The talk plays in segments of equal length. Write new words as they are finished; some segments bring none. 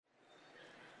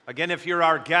Again, if you're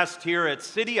our guest here at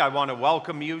City, I want to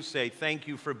welcome you, say thank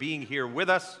you for being here with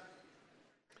us.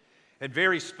 And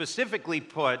very specifically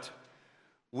put,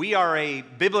 we are a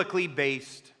biblically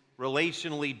based,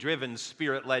 relationally driven,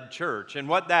 spirit-led church. And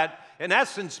what that in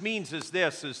essence means is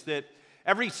this, is that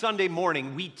every Sunday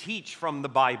morning we teach from the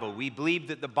Bible. We believe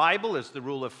that the Bible is the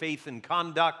rule of faith and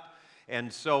conduct,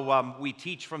 and so we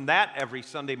teach from that every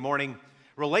Sunday morning.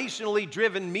 Relationally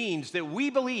driven means that we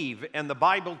believe, and the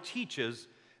Bible teaches,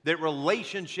 that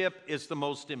relationship is the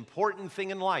most important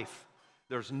thing in life.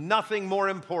 There's nothing more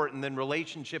important than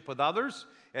relationship with others,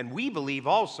 and we believe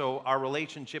also our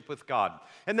relationship with God.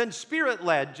 And then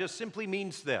spirit-led just simply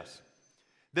means this,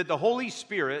 that the Holy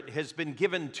Spirit has been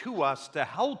given to us to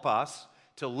help us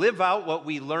to live out what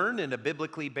we learn in a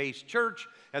biblically based church,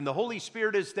 and the Holy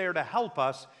Spirit is there to help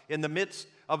us in the midst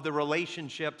of the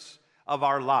relationships of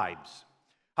our lives.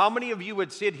 How many of you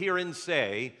would sit here and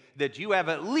say that you have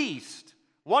at least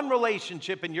one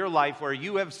relationship in your life where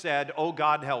you have said, "Oh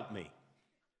God, help me"?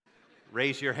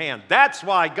 Raise your hand. That's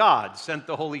why God sent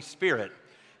the Holy Spirit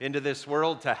into this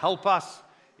world, to help us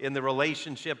in the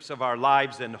relationships of our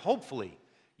lives. And hopefully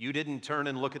you didn't turn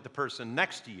and look at the person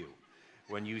next to you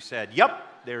when you said,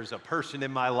 "Yep, there's a person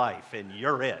in my life and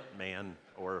you're it, man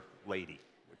or lady,"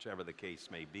 whichever the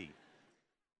case may be.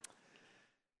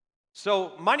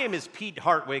 So my name is Pete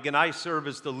Hartwig, and I serve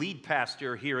as the lead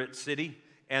pastor here at City.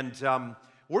 And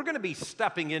we're going to be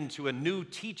stepping into a new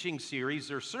teaching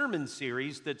series or sermon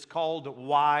series that's called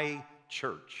Why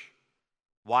Church?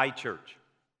 Why Church?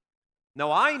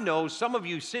 Now, I know some of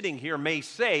you sitting here may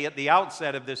say at the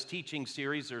outset of this teaching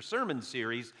series or sermon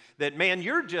series that, man,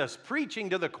 you're just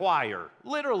preaching to the choir,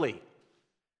 literally.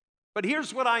 But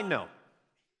here's what I know.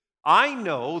 I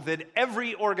know that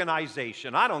every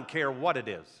organization, I don't care what it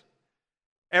is,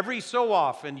 every so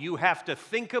often you have to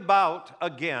think about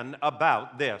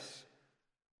this.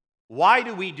 Why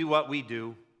do we do what we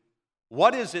do?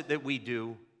 What is it that we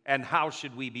do? And how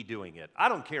should we be doing it? I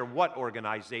don't care what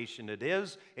organization it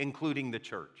is, including the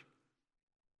church.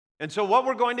 And so what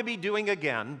we're going to be doing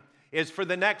again is for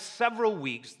the next several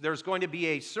weeks, there's going to be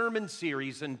a sermon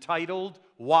series entitled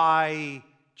Why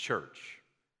Church?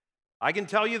 I can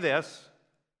tell you this,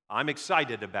 I'm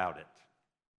excited about it.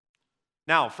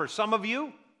 Now, for some of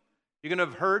you, you're going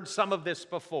to have heard some of this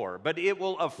before, but it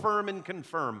will affirm and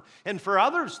confirm. And for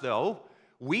others, though,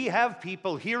 we have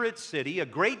people here at City, a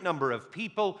great number of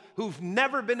people who've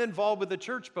never been involved with the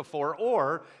church before,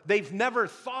 or they've never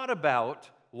thought about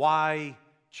why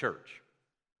church.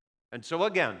 And so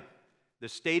again, the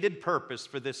stated purpose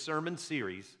for this sermon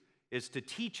series is to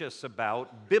teach us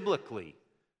about, biblically,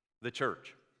 the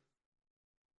church.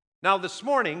 Now, this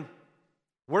morning,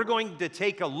 we're going to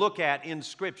take a look at, in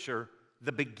Scripture,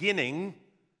 the beginning,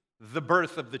 the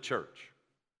birth of the church.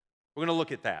 We're going to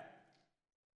look at that.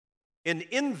 And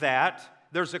in that,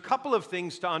 there's a couple of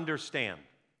things to understand.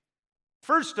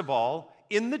 First of all,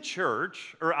 in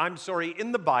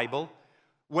the Bible,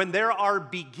 when there are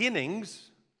beginnings,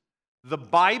 the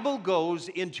Bible goes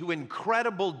into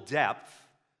incredible depth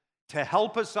to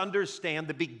help us understand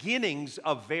the beginnings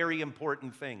of very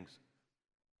important things.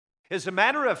 As a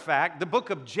matter of fact, the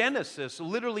book of Genesis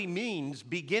literally means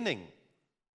beginning.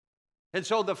 And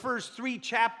so the first 3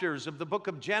 chapters of the book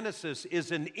of Genesis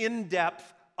is an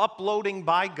in-depth uploading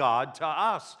by God to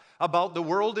us about the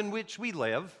world in which we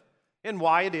live and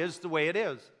why it is the way it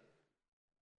is.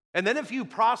 And then if you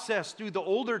process through the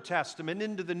Older Testament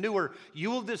into the Newer,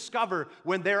 you will discover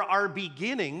when there are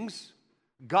beginnings,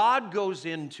 God goes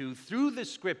into, through the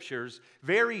Scriptures,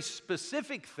 very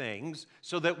specific things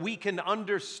so that we can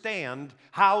understand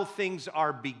how things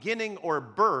are beginning or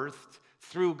birthed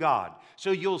through God.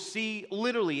 So you'll see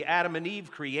literally Adam and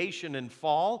Eve, creation and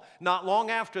fall. Not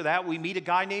long after that, we meet a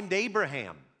guy named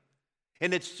Abraham.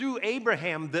 And it's through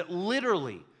Abraham that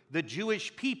literally the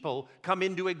Jewish people come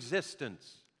into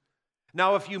existence.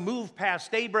 Now, if you move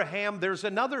past Abraham, there's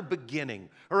another beginning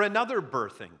or another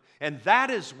birthing. And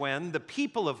that is when the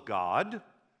people of God,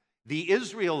 the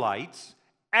Israelites,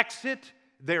 exit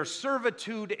their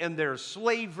servitude and their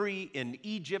slavery in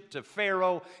Egypt to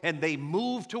Pharaoh, and they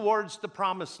move towards the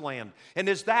promised land. And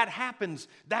as that happens,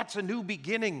 that's a new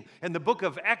beginning. And the book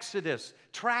of Exodus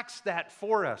tracks that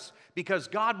for us because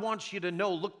God wants you to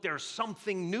know, look, there's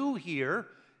something new here.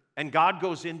 And God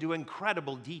goes into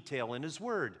incredible detail in His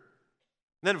Word.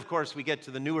 And then, of course, we get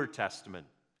to the Newer Testament.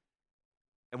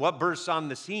 And what bursts on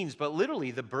the scenes? But literally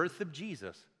the birth of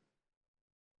Jesus.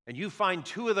 And you find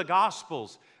two of the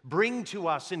Gospels bring to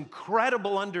us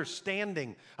incredible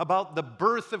understanding about the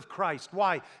birth of Christ.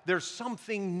 Why? There's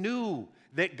something new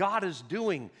that God is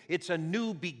doing. It's a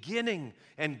new beginning,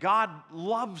 and God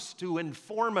loves to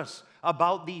inform us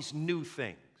about these new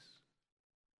things.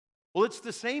 Well, it's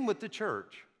the same with the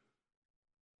church.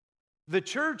 The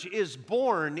church is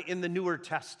born in the Newer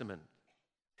Testament.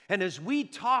 And as we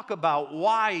talk about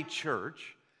why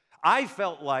church, I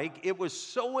felt like it was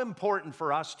so important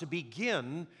for us to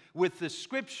begin with the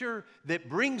scripture that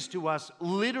brings to us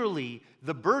literally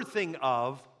the birthing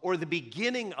of or the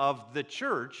beginning of the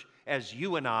church as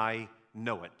you and I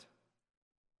know it.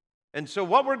 And so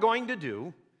what we're going to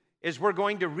do is we're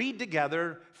going to read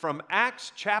together from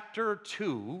Acts chapter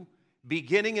 2,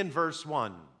 beginning in verse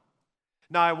 1.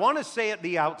 Now, I want to say at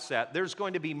the outset, there's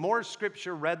going to be more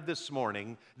scripture read this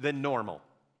morning than normal.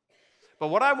 But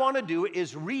what I want to do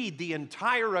is read the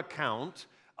entire account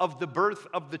of the birth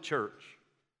of the church.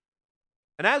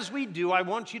 And as we do, I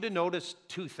want you to notice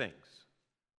two things.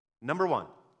 Number one,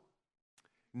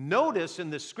 notice in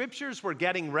the scriptures we're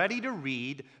getting ready to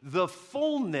read the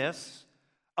fullness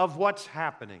of what's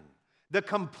happening, the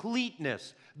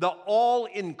completeness, the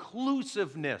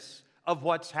all-inclusiveness of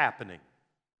what's happening.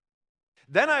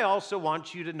 Then I also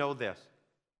want you to know this.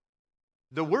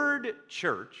 The word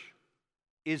church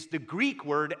is the Greek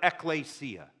word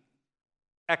ekklesia.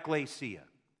 Ekklesia.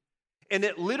 And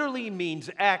it literally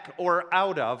means ek, or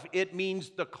out of. It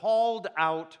means the called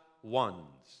out ones.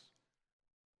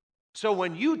 So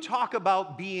when you talk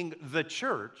about being the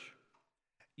church,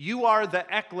 you are the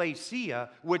ekklesia,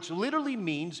 which literally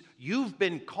means you've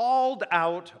been called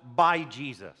out by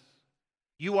Jesus.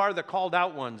 You are the called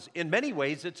out ones. In many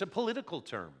ways, it's a political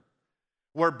term.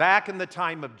 Where back in the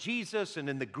time of Jesus and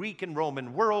in the Greek and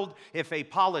Roman world, if a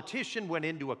politician went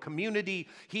into a community,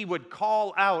 he would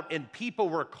call out and people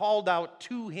were called out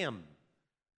to him.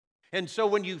 And so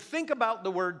when you think about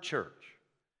the word church,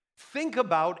 think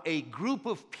about a group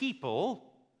of people,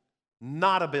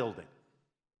 not a building.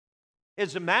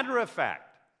 As a matter of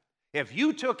fact, if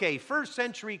you took a first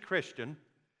century Christian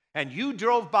and you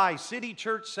drove by City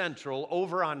Church Central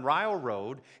over on Ryle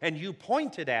Road, and you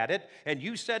pointed at it, and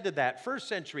you said to that first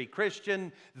century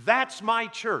Christian, "That's my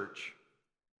church,"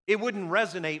 it wouldn't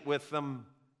resonate with them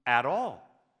at all.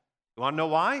 You want to know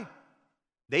why?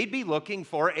 They'd be looking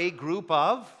for a group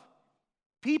of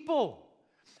people.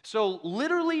 So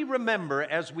literally remember,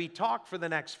 as we talk for the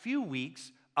next few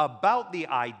weeks about the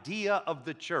idea of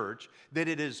the church, that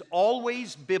it is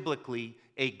always biblically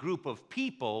a group of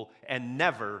people and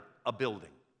never a building.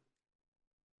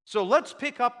 So let's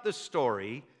pick up the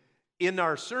story in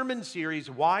our sermon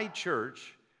series, Why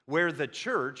Church, where the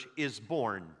church is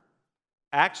born.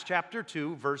 Acts chapter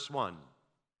 2, verse 1.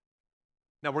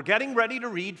 Now we're getting ready to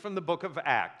read from the book of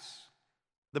Acts.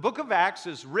 The book of Acts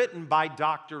is written by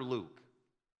Dr. Luke.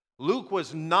 Luke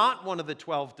was not one of the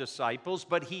 12 disciples,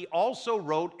 but he also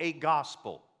wrote a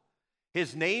gospel.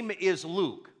 His name is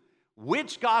Luke.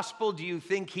 Which gospel do you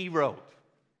think he wrote?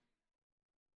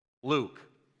 Luke.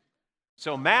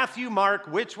 So Matthew, Mark,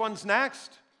 which one's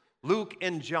next? Luke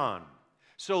and John.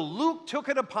 So Luke took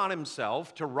it upon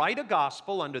himself to write a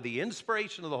gospel under the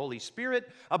inspiration of the Holy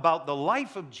Spirit about the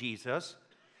life of Jesus.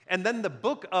 And then the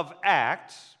book of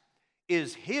Acts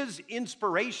is his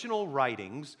inspirational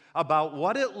writings about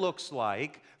what it looks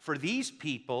like for these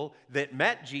people that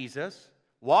met Jesus,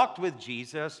 walked with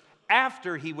Jesus,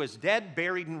 after he was dead,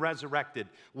 buried, and resurrected.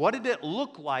 What did it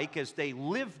look like as they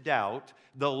lived out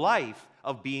the life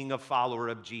of being a follower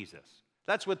of Jesus?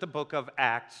 That's what the book of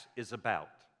Acts is about.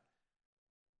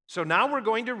 So now we're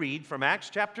going to read from Acts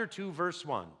chapter 2, verse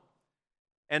 1.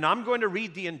 And I'm going to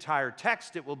read the entire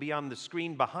text. It will be on the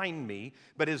screen behind me.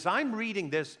 But as I'm reading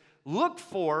this, look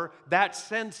for that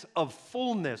sense of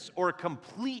fullness or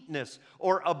completeness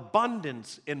or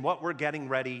abundance in what we're getting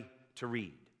ready to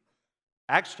read.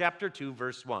 Acts chapter 2,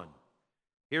 verse 1.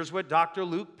 Here's what Dr.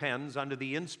 Luke pens under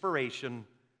the inspiration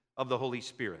of the Holy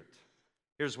Spirit.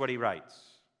 Here's what he writes.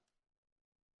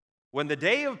 When the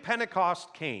day of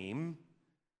Pentecost came,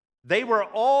 they were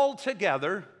all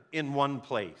together in one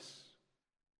place.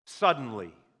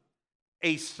 Suddenly,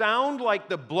 a sound like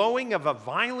the blowing of a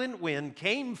violent wind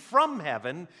came from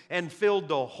heaven and filled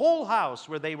the whole house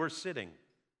where they were sitting.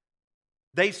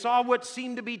 They saw what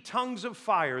seemed to be tongues of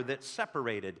fire that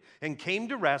separated and came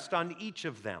to rest on each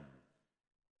of them.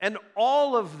 And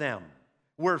all of them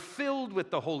were filled with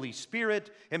the Holy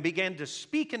Spirit and began to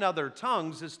speak in other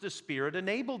tongues as the Spirit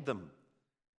enabled them.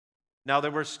 Now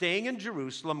there were staying in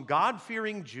Jerusalem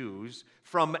God-fearing Jews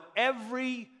from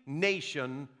every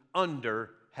nation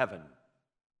under heaven.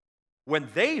 When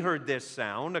they heard this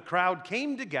sound, a crowd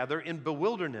came together in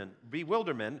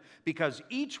bewilderment because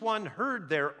each one heard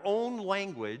their own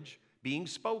language being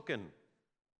spoken.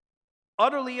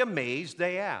 Utterly amazed,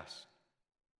 they asked,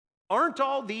 "Aren't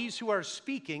all these who are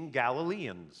speaking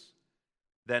Galileans?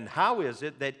 Then how is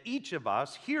it that each of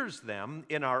us hears them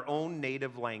in our own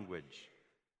native language?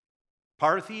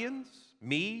 Parthians,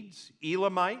 Medes,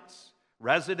 Elamites,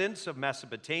 residents of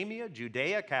Mesopotamia,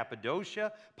 Judea,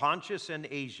 Cappadocia, Pontus, and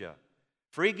Asia,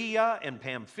 Phrygia and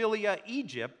Pamphylia,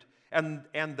 Egypt, and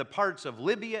the parts of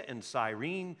Libya and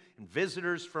Cyrene, and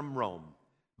visitors from Rome,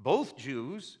 both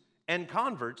Jews and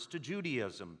converts to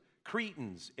Judaism,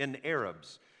 Cretans and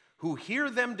Arabs, who hear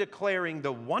them declaring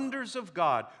the wonders of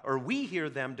God, or we hear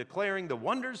them declaring the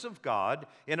wonders of God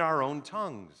in our own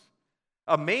tongues."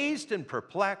 Amazed and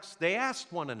perplexed, they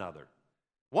asked one another,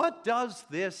 "What does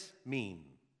this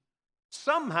mean?"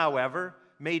 Some, however,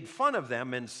 made fun of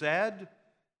them and said,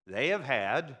 "They have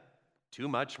had too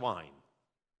much wine."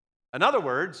 In other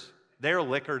words, they're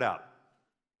liquored up.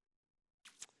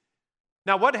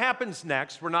 Now, what happens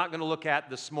next, we're not going to look at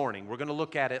this morning. We're going to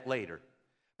look at it later.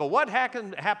 But what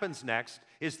happens next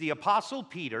is the Apostle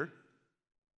Peter,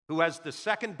 who has the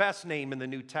second best name in the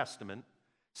New Testament,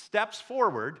 steps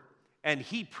forward and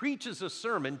he preaches a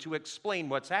sermon to explain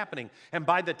what's happening. And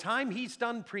by the time he's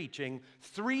done preaching,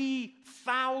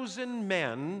 3,000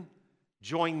 men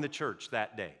join the church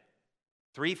that day.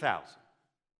 3,000.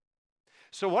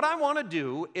 So what I want to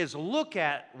do is look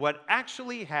at what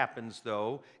actually happens,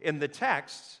 though, in the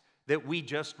texts that we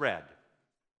just read.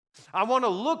 I want to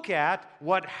look at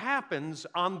what happens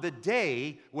on the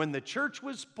day when the church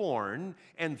was born,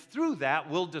 and through that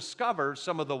we'll discover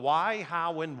some of the why,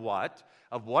 how, and what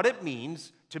of what it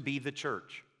means to be the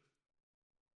church.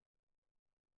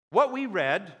 What we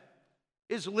read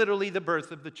is literally the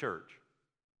birth of the church.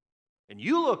 And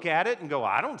you look at it and go,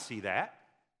 "I don't see that."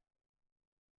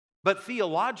 But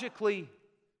theologically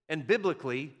and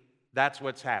biblically, that's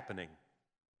what's happening.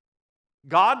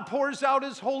 God pours out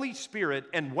His Holy Spirit,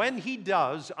 and when He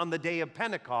does on the day of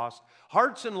Pentecost,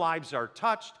 hearts and lives are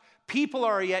touched. People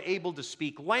are yet able to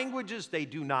speak languages they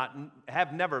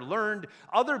have never learned.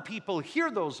 Other people hear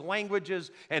those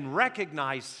languages and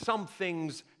recognize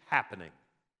something's happening.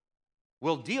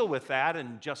 We'll deal with that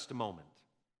in just a moment.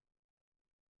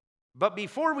 But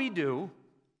before we do,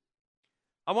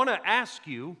 I want to ask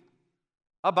you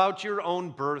about your own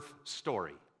birth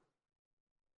story.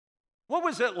 What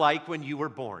was it like when you were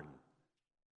born?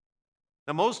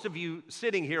 Now, most of you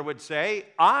sitting here would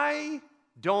say, "I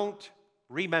don't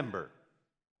remember.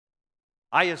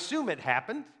 I assume it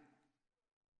happened,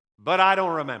 but I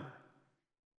don't remember."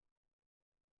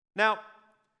 Now,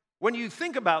 when you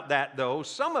think about that, though,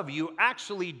 some of you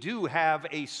actually do have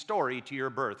a story to your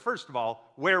birth. First of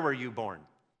all, where were you born?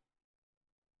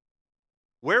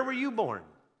 Where were you born?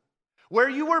 Where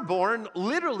you were born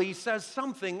literally says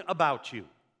something about you.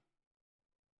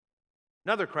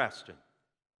 Another question.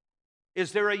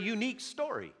 Is there a unique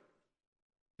story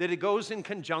that it goes in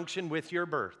conjunction with your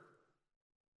birth?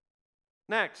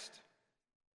 Next,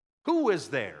 who was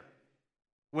there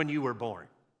when you were born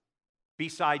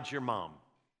besides your mom?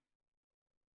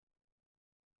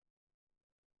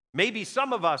 Maybe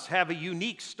some of us have a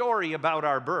unique story about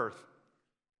our birth.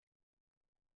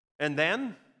 And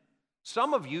then,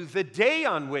 some of you, the day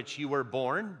on which you were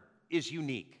born is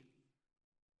unique.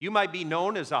 You might be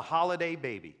known as a holiday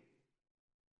baby.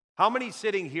 How many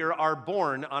sitting here are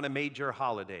born on a major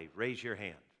holiday? Raise your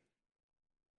hand.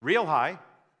 Real high.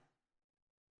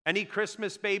 Any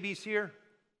Christmas babies here?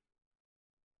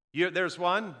 There's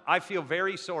one. I feel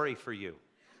very sorry for you.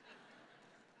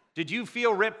 Did you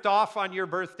feel ripped off on your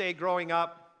birthday growing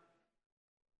up?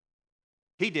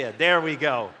 He did. There we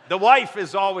go. The wife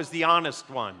is always the honest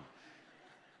one.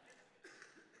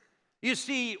 You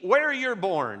see, where you're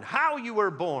born, how you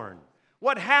were born,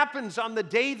 what happens on the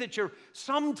day that you're...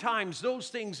 Sometimes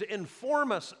those things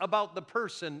inform us about the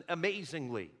person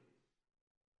amazingly.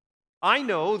 I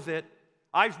know that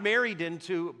I've married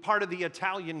into part of the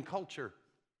Italian culture.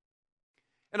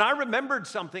 And I remembered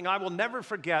something I will never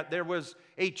forget. There was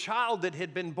a child that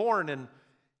had been born, and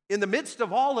in the midst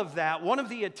of all of that, one of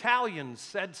the Italians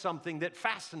said something that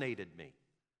fascinated me.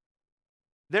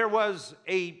 There was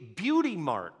a beauty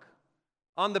mark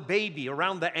on the baby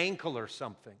around the ankle or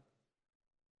something.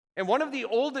 And one of the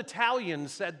old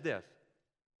Italians said this,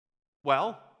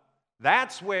 "Well,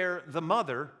 that's where the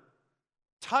mother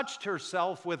touched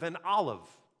herself with an olive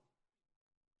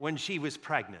when she was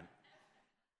pregnant."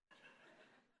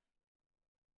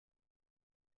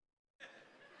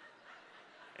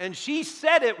 And she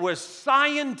said it was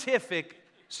scientific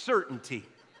certainty.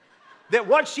 that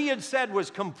what she had said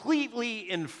was completely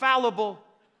infallible.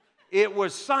 It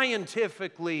was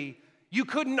scientifically, you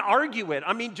couldn't argue it.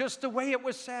 I mean, just the way it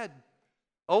was said.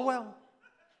 Oh well,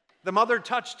 the mother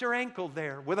touched her ankle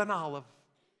there with an olive.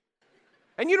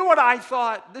 And you know what I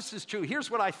thought? This is true.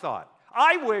 Here's what I thought.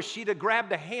 I wish she'd have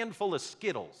grabbed a handful of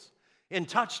Skittles and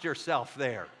touched herself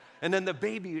there. And then the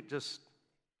baby just,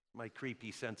 my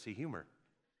creepy sense of humor.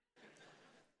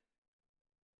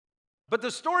 But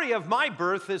the story of my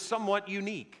birth is somewhat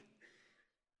unique.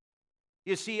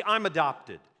 You see, I'm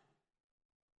adopted.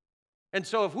 And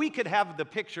so if we could have the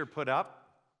picture put up,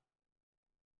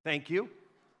 thank you.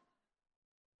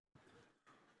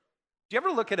 Do you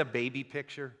ever look at a baby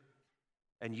picture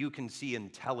and you can see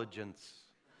intelligence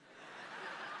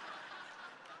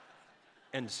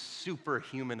and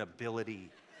superhuman ability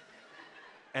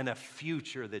and a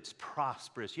future that's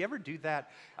prosperous? You ever do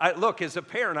that? Look, as a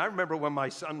parent, I remember when my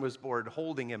son was born,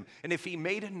 holding him, and if he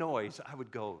made a noise, I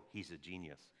would go, he's a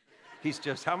genius. He's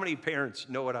just, how many parents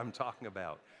know what I'm talking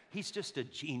about? He's just a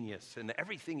genius, and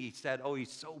everything he said, oh,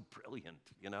 he's so brilliant,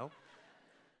 you know?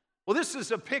 Well, this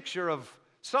is a picture of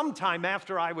sometime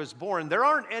after I was born. There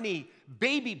aren't any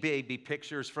baby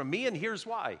pictures from me, and here's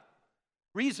why.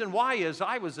 Reason why is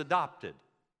I was adopted.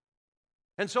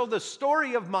 And so the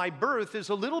story of my birth is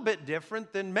a little bit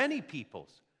different than many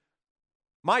people's.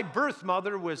 My birth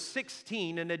mother was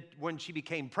 16, and when she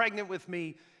became pregnant with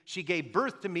me, she gave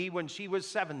birth to me when she was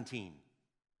 17.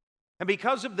 And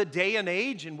because of the day and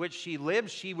age in which she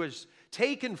lived, she was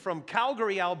taken from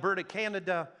Calgary, Alberta,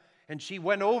 Canada, and she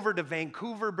went over to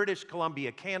Vancouver, British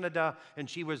Columbia, Canada, and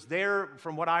she was there,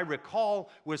 from what I recall,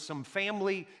 with some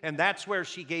family, and that's where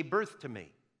she gave birth to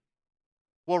me.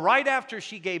 Well, right after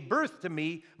she gave birth to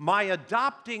me, my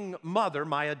adoptive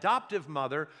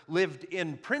mother, lived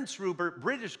in Prince Rupert,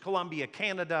 British Columbia,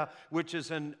 Canada, which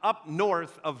is up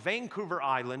north of Vancouver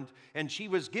Island, and she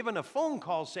was given a phone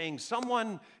call saying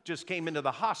someone just came into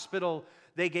the hospital.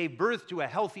 They gave birth to a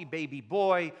healthy baby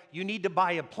boy. You need to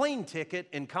buy a plane ticket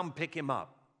and come pick him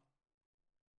up.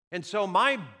 And so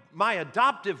my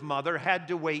adoptive mother had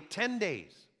to wait 10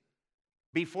 days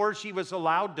before she was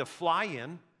allowed to fly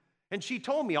in. And she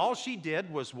told me all she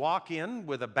did was walk in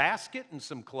with a basket and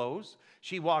some clothes.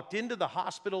 She walked into the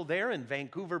hospital there in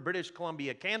Vancouver, British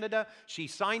Columbia, Canada. She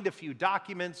signed a few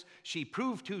documents. She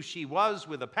proved who she was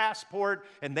with a passport,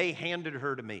 and they handed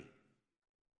her to me.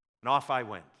 And off I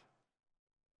went.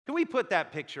 Can we put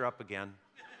that picture up again?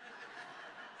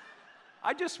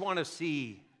 I just want to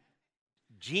see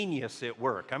genius at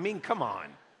work. I mean, come on.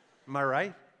 Am I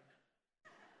right?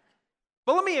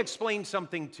 But let me explain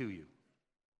something to you.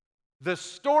 The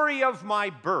story of my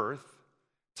birth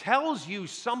tells you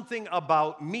something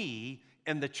about me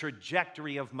and the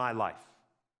trajectory of my life.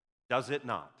 Does it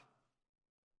not?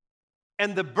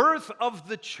 And the birth of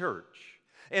the church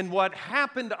and what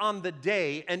happened on the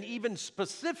day, and even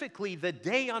specifically the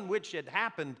day on which it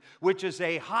happened, which is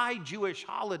a high Jewish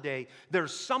holiday,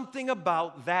 there's something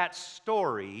about that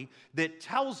story that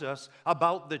tells us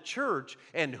about the church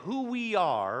and who we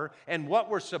are and what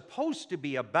we're supposed to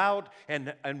be about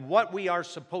and what we are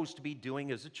supposed to be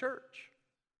doing as a church.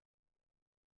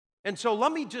 And so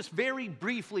let me just very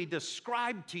briefly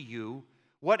describe to you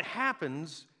what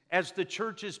happens as the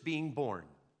church is being born.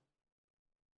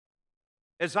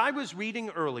 As I was reading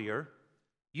earlier,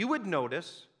 you would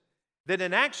notice that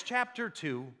in Acts chapter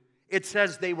 2, it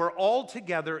says they were all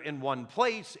together in one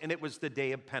place, and it was the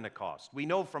day of Pentecost. We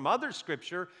know from other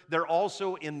scripture, they're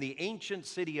also in the ancient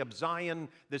city of Zion,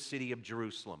 the city of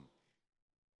Jerusalem.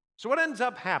 So what ends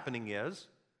up happening is,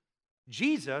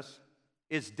 Jesus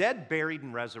is dead, buried,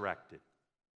 and resurrected.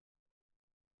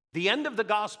 The end of the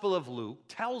Gospel of Luke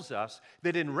tells us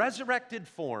that in resurrected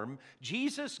form,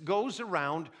 Jesus goes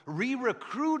around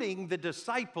re-recruiting the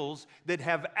disciples that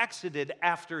have exited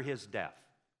after his death.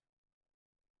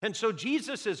 And so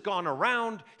Jesus has gone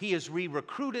around, he has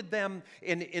re-recruited them,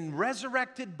 and in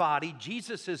resurrected body,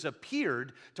 Jesus has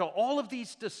appeared to all of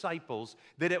these disciples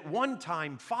that at one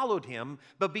time followed him,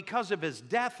 but because of his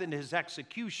death and his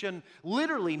execution,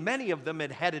 literally many of them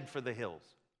had headed for the hills.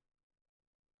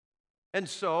 And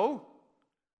so,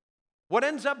 what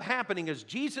ends up happening is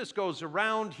Jesus goes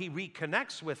around, he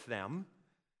reconnects with them,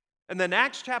 and then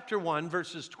Acts chapter 1,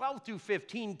 verses 12 through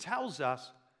 15 tells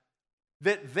us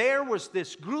that there was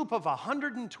this group of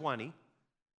 120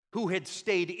 who had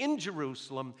stayed in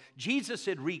Jerusalem. Jesus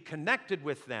had reconnected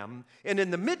with them, and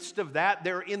in the midst of that,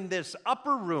 they're in this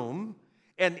upper room,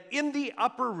 and in the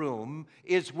upper room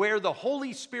is where the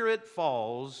Holy Spirit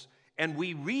falls, and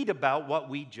we read about what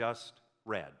we just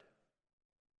read.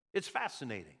 It's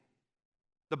fascinating.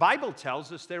 The Bible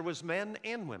tells us there was men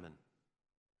and women.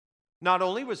 Not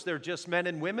only was there just men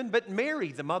and women, but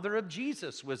Mary, the mother of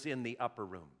Jesus, was in the upper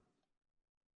room.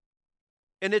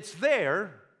 And it's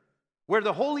there where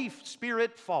the Holy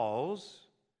Spirit falls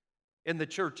and the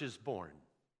church is born.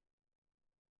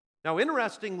 Now,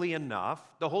 interestingly enough,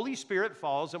 the Holy Spirit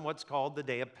falls on what's called the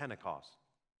day of Pentecost.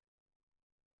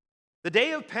 The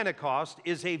day of Pentecost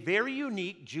is a very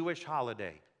unique Jewish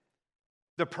holiday.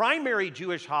 The primary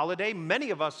Jewish holiday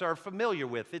many of us are familiar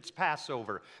with, it's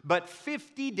Passover. But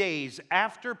 50 days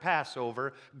after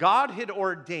Passover, God had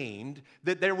ordained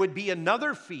that there would be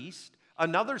another feast,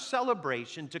 another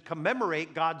celebration to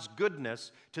commemorate God's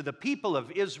goodness to the people of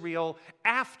Israel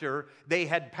after they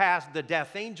had passed, the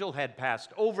death angel had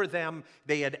passed over them,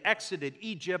 they had exited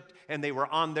Egypt, and they were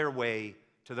on their way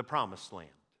to the Promised Land.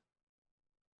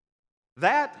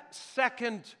 That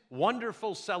second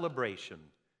wonderful celebration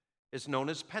is known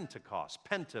as Pentecost.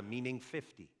 Penta meaning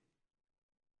 50.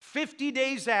 50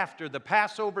 days after the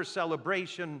Passover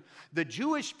celebration, the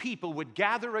Jewish people would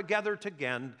gather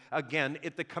again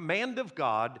at the command of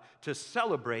God to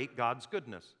celebrate God's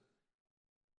goodness.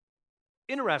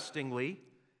 Interestingly,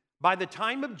 by the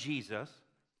time of Jesus,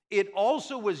 it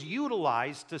also was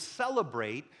utilized to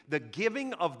celebrate the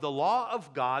giving of the law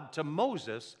of God to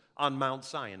Moses on Mount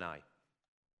Sinai.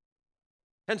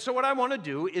 And so what I want to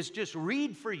do is just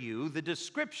read for you the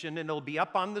description, and it'll be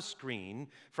up on the screen,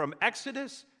 from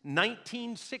Exodus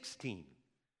 19:16,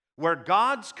 where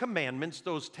God's commandments,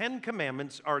 those 10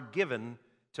 commandments, are given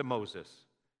to Moses.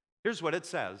 Here's what it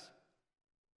says.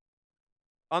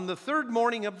 On the third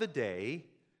morning of the day,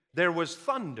 there was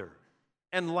thunder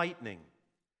and lightning,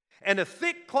 and a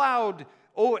thick cloud,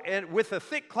 with a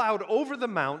thick cloud over the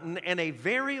mountain, and a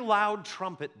very loud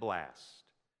trumpet blast.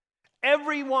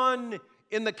 Everyone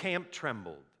in the camp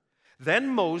trembled. Then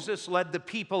Moses led the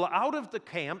people out of the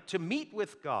camp to meet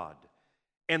with God,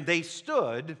 and they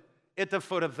stood at the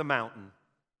foot of the mountain.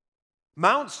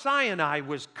 Mount Sinai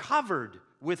was covered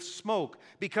with smoke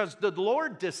because the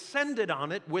Lord descended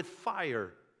on it with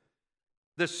fire.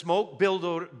 The smoke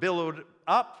billowed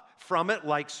up from it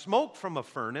like smoke from a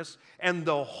furnace, and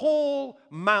the whole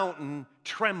mountain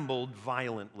trembled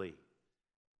violently.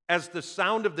 As the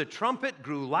sound of the trumpet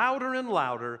grew louder and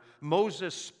louder,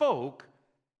 Moses spoke,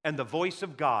 and the voice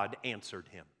of God answered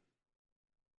him.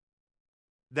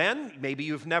 Then, maybe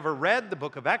you've never read the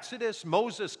book of Exodus,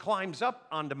 Moses climbs up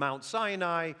onto Mount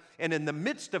Sinai, and in the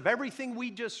midst of everything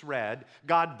we just read,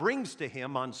 God brings to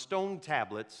him on stone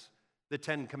tablets the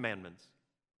 10 Commandments.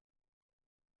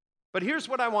 But here's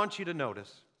what I want you to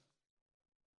notice.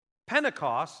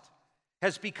 Pentecost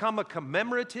has become a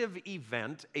commemorative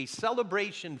event, a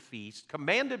celebration feast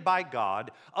commanded by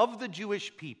God of the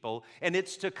Jewish people, and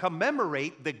it's to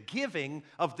commemorate the giving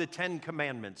of the 10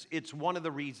 Commandments. It's one of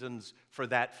the reasons for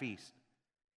that feast.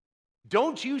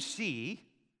 Don't you see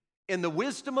in the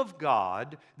wisdom of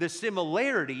God the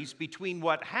similarities between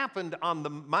what happened on the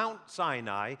Mount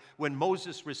Sinai when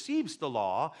Moses receives the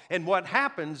law and what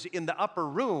happens in the upper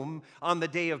room on the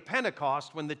day of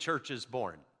Pentecost when the church is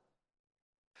born?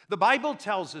 The Bible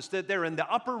tells us that they're in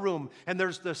the upper room and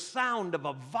there's the sound of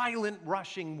a violent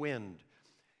rushing wind.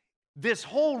 This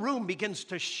whole room begins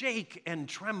to shake and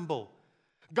tremble.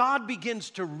 God begins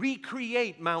to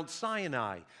recreate Mount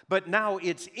Sinai, but now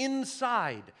it's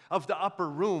inside of the upper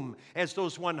room as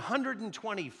those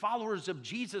 120 followers of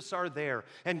Jesus are there.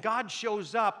 And God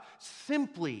shows up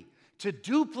simply to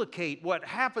duplicate what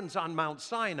happens on Mount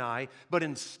Sinai, but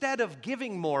instead of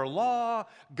giving more law,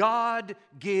 God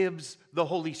gives the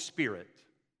Holy Spirit.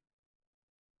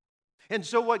 And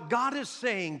so what God is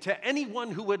saying to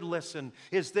anyone who would listen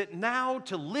is that now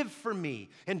to live for me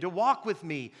and to walk with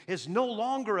me is no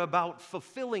longer about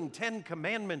fulfilling 10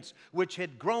 commandments, which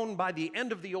had grown by the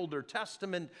end of the Older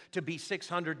Testament to be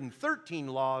 613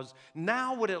 laws.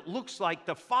 Now what it looks like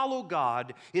to follow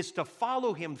God is to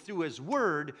follow Him through His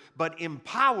Word, but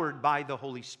empowered by the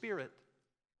Holy Spirit.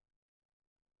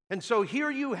 And so here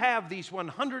you have these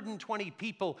 120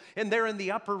 people, and they're in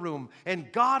the upper room, and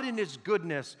God in His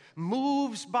goodness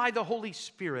moves by the Holy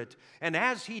Spirit. And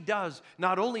as He does,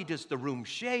 not only does the room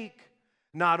shake,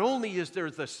 not only is there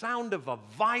the sound of a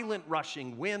violent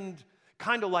rushing wind,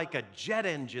 kind of like a jet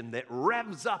engine that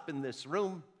revs up in this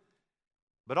room,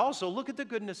 but also look at the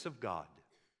goodness of God.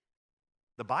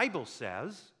 The Bible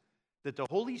says that the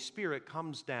Holy Spirit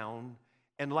comes down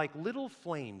and like little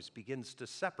flames begins to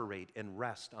separate and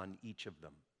rest on each of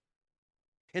them.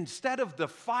 Instead of the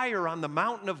fire on the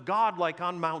mountain of God like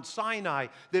on Mount Sinai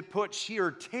that put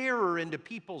sheer terror into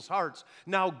people's hearts,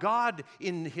 now God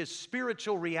in His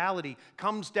spiritual reality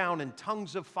comes down and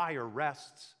tongues of fire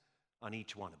rests on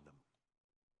each one of them.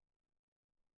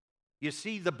 You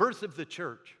see, the birth of the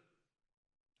church,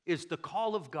 is the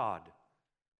call of God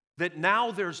that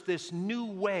now there's this new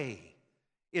way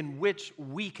in which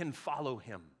we can follow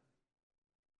Him.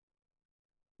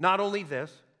 Not only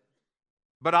this,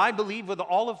 but I believe with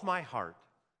all of my heart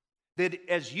that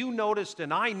as you noticed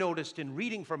and I noticed in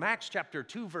reading from Acts chapter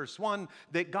 2, verse 1,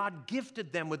 that God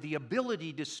gifted them with the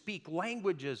ability to speak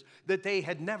languages that they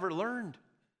had never learned.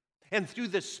 And through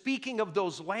the speaking of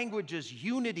those languages,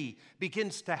 unity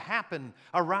begins to happen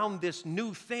around this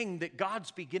new thing that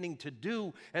God's beginning to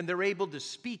do. And they're able to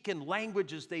speak in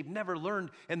languages they've never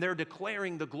learned, and they're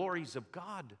declaring the glories of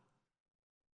God.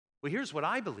 Well, here's what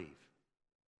I believe.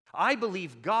 I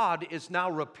believe God is now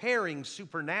repairing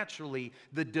supernaturally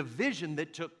the division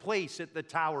that took place at the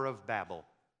Tower of Babel.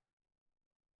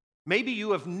 Maybe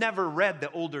you have never read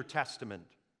the Older Testament.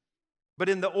 But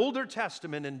in the Older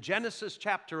Testament, in Genesis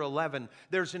chapter 11,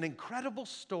 there's an incredible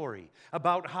story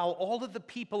about how all of the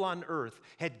people on earth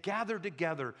had gathered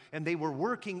together and they were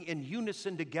working in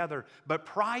unison together, but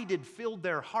pride had filled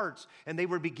their hearts and they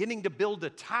were beginning to build a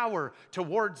tower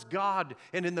towards God.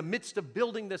 And in the midst of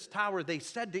building this tower, they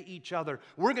said to each other,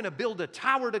 we're going to build a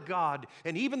tower to God.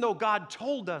 And even though God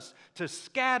told us to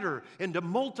scatter and to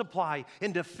multiply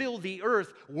and to fill the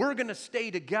earth, we're going to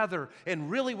stay together. And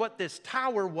really what this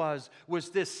tower was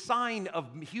this sign of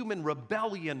human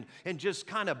rebellion and just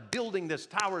kind of building this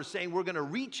tower saying we're going to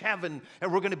reach heaven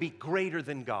and we're going to be greater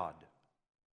than God.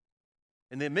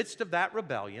 In the midst of that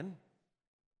rebellion,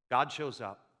 God shows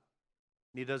up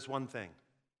and He does one thing.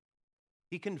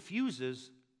 He confuses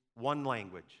one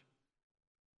language.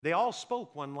 They all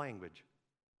spoke one language.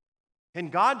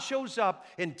 And God shows up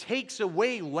and takes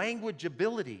away language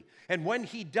ability. And when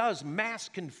He does, mass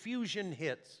confusion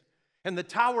hits. And the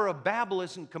Tower of Babel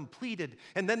isn't completed.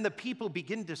 And then the people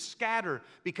begin to scatter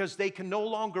because they can no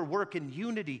longer work in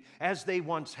unity as they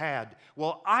once had.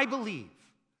 Well, I believe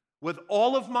with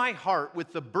all of my heart,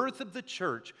 with the birth of the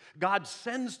church, God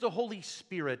sends the Holy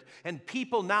Spirit, and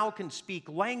people now can speak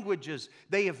languages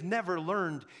they have never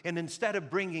learned. And instead of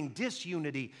bringing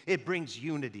disunity, it brings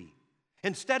unity.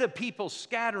 Instead of people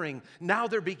scattering, now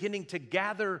they're beginning to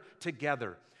gather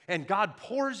together. And God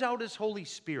pours out His Holy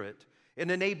Spirit and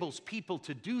enables people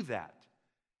to do that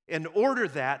in order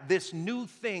that this new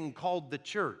thing called the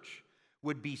church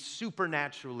would be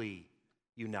supernaturally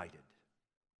united.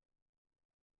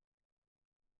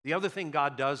 The other thing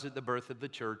God does at the birth of the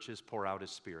church is pour out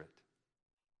His Spirit.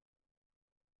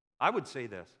 I would say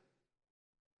this.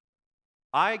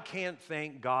 I can't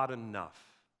thank God enough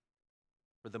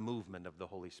for the movement of the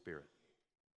Holy Spirit.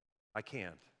 I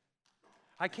can't.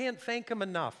 I can't thank Him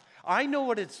enough. I know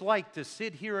what it's like to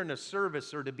sit here in a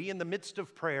service or to be in the midst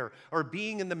of prayer or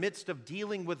being in the midst of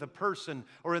dealing with a person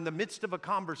or in the midst of a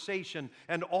conversation,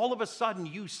 and all of a sudden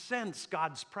you sense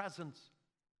God's presence.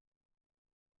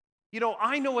 You know,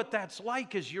 I know what that's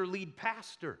like as your lead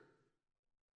pastor.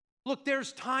 Look,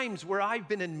 there's times where I've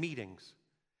been in meetings,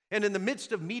 and in the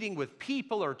midst of meeting with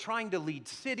people or trying to lead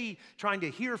city, trying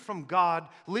to hear from God,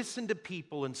 listen to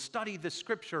people and study the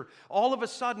Scripture, all of a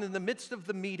sudden in the midst of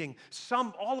the meeting,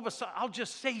 all of a sudden I'll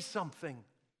just say something.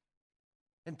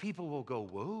 And people will go,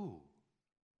 whoa,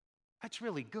 that's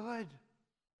really good. And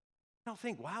I'll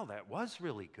think, wow, that was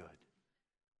really good.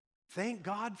 Thank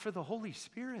God for the Holy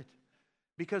Spirit.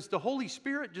 Because the Holy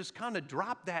Spirit just kind of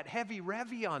dropped that heavy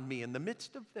revy on me in the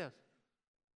midst of this.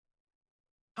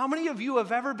 How many of you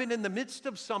have ever been in the midst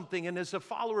of something and as a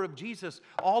follower of Jesus,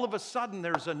 all of a sudden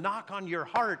there's a knock on your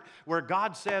heart where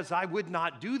God says, I would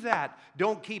not do that.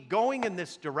 Don't keep going in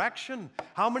this direction.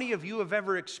 How many of you have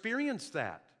ever experienced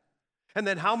that? And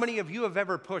then how many of you have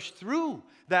ever pushed through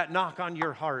that knock on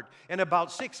your heart and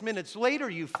about 6 minutes later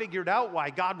you figured out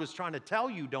why God was trying to tell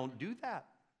you don't do that?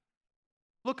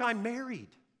 Look, I'm married.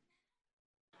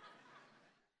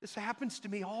 This happens to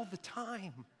me all the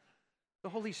time. The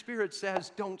Holy Spirit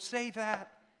says, don't say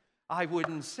that. I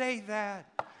wouldn't say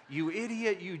that. You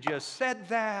idiot, you just said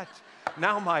that.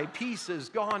 Now my peace is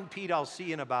gone. Pete, I'll see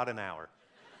you in about an hour.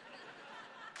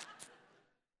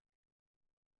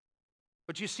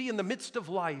 But you see, in the midst of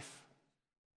life,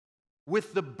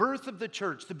 with the birth of the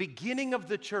church, the beginning of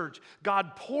the church,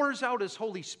 God pours out His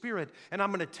Holy Spirit, and I'm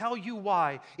going to tell you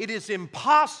why. It is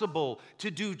impossible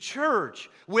to do church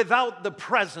without the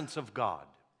presence of God.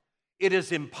 It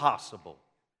is impossible.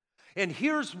 And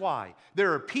here's why.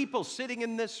 There are people sitting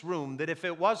in this room that if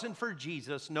it wasn't for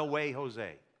Jesus, no way,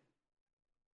 Jose.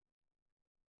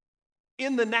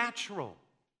 In the natural,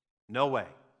 no way.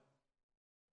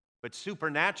 But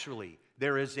supernaturally,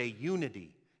 there is a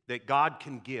unity that God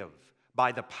can give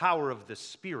by the power of the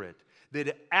Spirit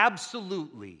that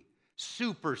absolutely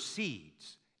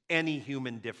supersedes any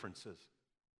human differences.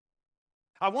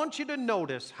 I want you to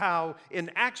notice how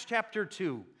in Acts chapter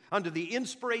 2, under the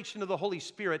inspiration of the Holy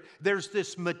Spirit, there's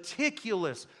this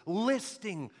meticulous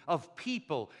listing of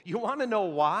people. You want to know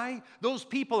why? Those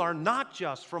people are not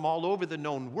just from all over the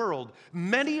known world.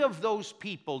 Many of those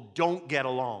people don't get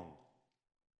along.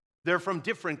 They're from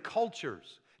different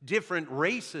cultures, different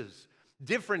races,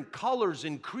 different colors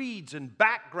and creeds and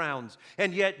backgrounds.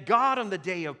 And yet God on the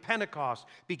day of Pentecost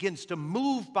begins to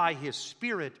move by His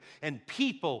Spirit, and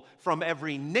people from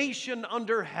every nation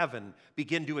under heaven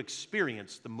begin to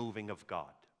experience the moving of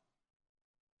God.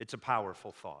 It's a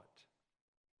powerful thought.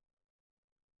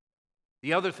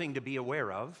 The other thing to be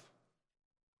aware of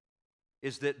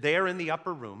is that there in the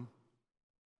upper room,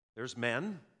 there's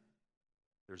men,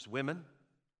 there's women,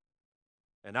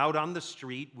 and out on the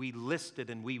street, we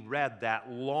listed and we read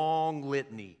that long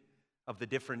litany of the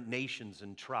different nations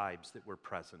and tribes that were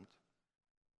present.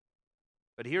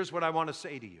 But here's what I want to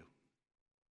say to you.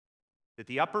 That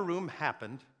the upper room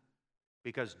happened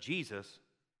because Jesus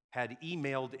had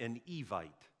emailed an Evite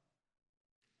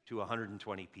to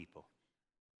 120 people.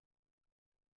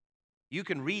 You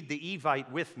can read the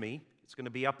Evite with me. It's going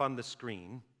to be up on the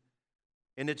screen.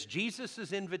 And it's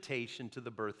Jesus' invitation to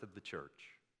the birth of the church.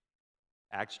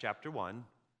 Acts chapter 1,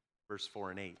 verse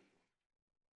 4 and 8.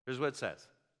 Here's what it says.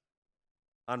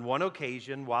 On one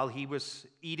occasion, while he was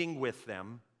eating with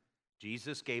them,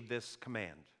 Jesus gave this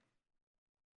command.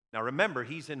 Now remember,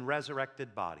 he's in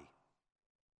resurrected body.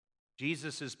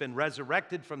 Jesus has been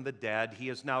resurrected from the dead. He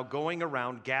is now going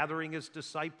around gathering his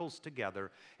disciples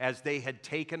together as they had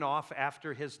taken off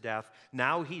after his death.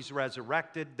 Now he's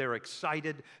resurrected. They're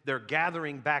excited. They're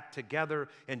gathering back together,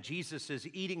 and Jesus is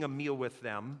eating a meal with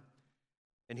them.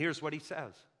 And here's what he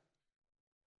says.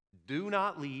 Do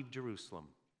not leave Jerusalem,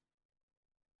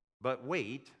 but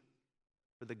wait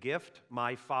for the gift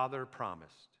my Father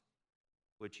promised,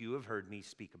 which you have heard me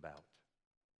speak about.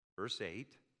 Verse 8,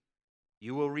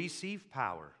 you will receive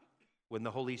power when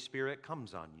the Holy Spirit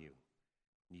comes on you.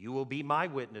 You will be my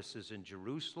witnesses in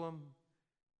Jerusalem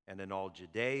and in all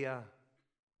Judea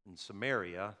and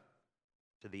Samaria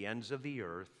to the ends of the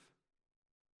earth,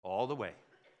 all the way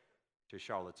to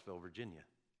Charlottesville, Virginia.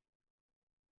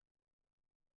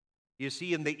 You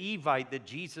see, in the Evite that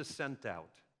Jesus sent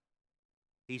out,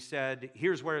 he said,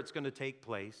 here's where it's going to take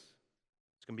place.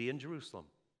 It's going to be in Jerusalem.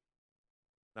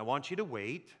 And I want you to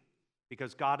wait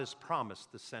because God has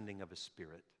promised the sending of His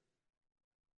Spirit.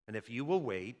 And if you will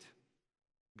wait,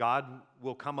 God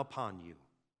will come upon you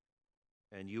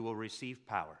and you will receive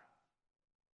power.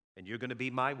 And you're going to be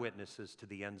my witnesses to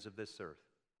the ends of this earth.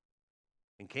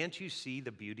 And can't you see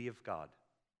the beauty of God?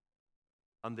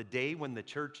 On the day when the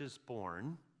church is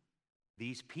born,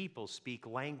 these people speak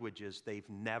languages they've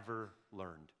never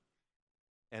learned.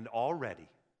 And already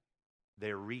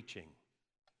they're reaching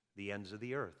the ends of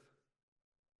the earth.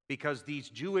 Because these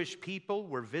Jewish people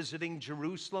were visiting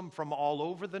Jerusalem from all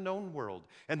over the known world.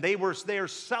 And they were there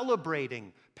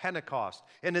celebrating Pentecost.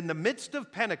 And in the midst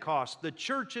of Pentecost, the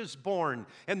church is born.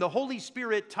 And the Holy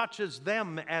Spirit touches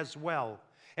them as well.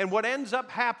 And what ends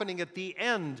up happening at the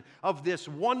end of this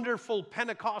wonderful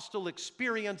Pentecostal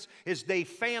experience is they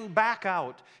fan back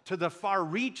out to the far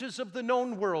reaches of the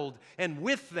known world, and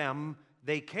with them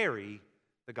they carry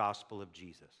the gospel of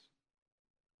Jesus.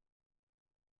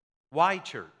 Why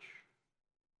church?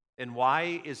 And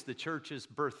why is the church's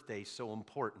birthday so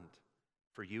important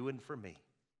for you and for me?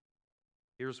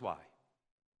 Here's why.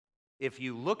 If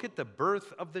you look at the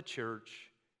birth of the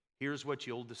church, here's what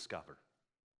you'll discover.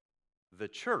 The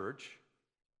church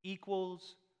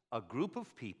equals a group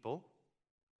of people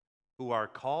who are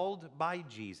called by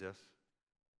Jesus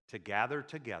to gather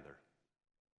together.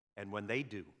 And when they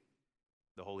do,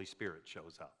 the Holy Spirit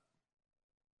shows up.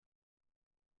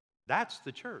 That's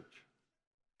the church.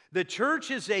 The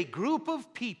church is a group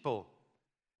of people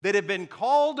that have been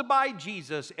called by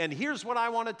Jesus. And here's what I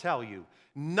want to tell you.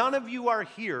 None of you are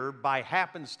here by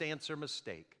happenstance or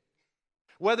mistake.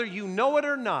 Whether you know it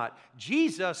or not,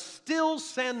 Jesus still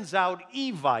sends out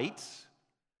Evites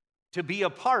to be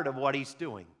a part of what He's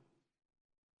doing.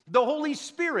 The Holy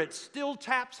Spirit still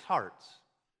taps hearts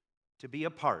to be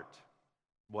a part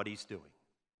of what He's doing.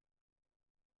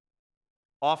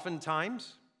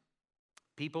 Oftentimes,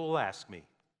 people will ask me,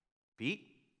 Pete,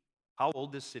 how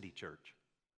old is City Church?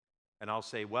 And I'll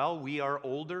say, well, we are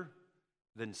older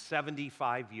than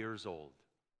 75 years old.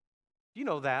 Do you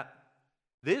know that?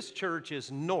 This church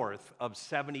is north of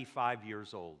 75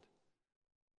 years old.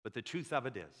 But the truth of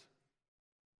it is,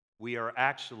 we are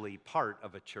actually part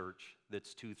of a church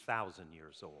that's 2,000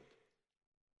 years old.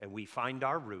 And we find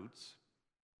our roots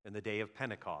in the day of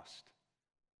Pentecost,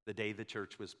 the day the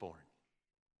church was born.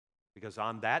 Because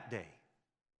on that day,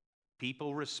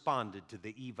 People responded to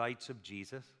the Evites of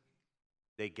Jesus.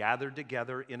 They gathered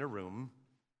together in a room,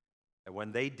 and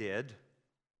when they did,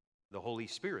 the Holy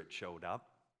Spirit showed up.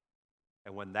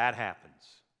 And when that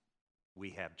happens,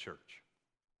 we have church.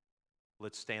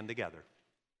 Let's stand together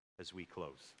as we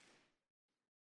close.